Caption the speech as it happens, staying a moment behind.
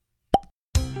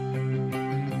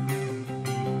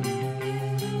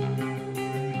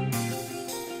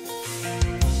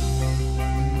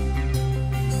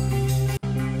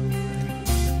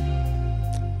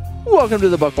Welcome to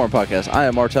the Buckhorn Podcast. I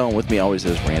am Martel, and with me always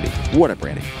is Randy. What up,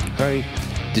 Randy? Hi.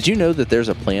 Did you know that there's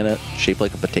a planet shaped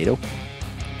like a potato?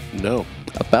 No.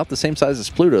 About the same size as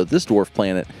Pluto, this dwarf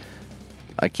planet,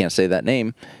 I can't say that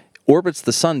name, orbits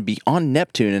the sun beyond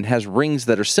Neptune and has rings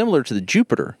that are similar to the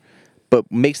Jupiter,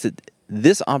 but makes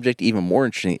this object even more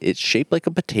interesting. It's shaped like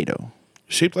a potato.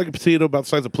 Shaped like a potato, about the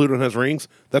size of Pluto, and has rings?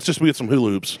 That's just we get some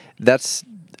hula hoops. That's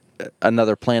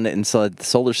another planet inside the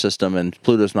solar system, and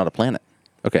Pluto's not a planet.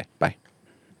 Okay, bye.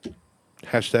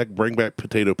 Hashtag bring back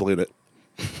potato planet.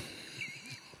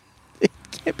 It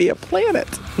can't be a planet.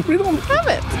 We don't have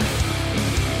it.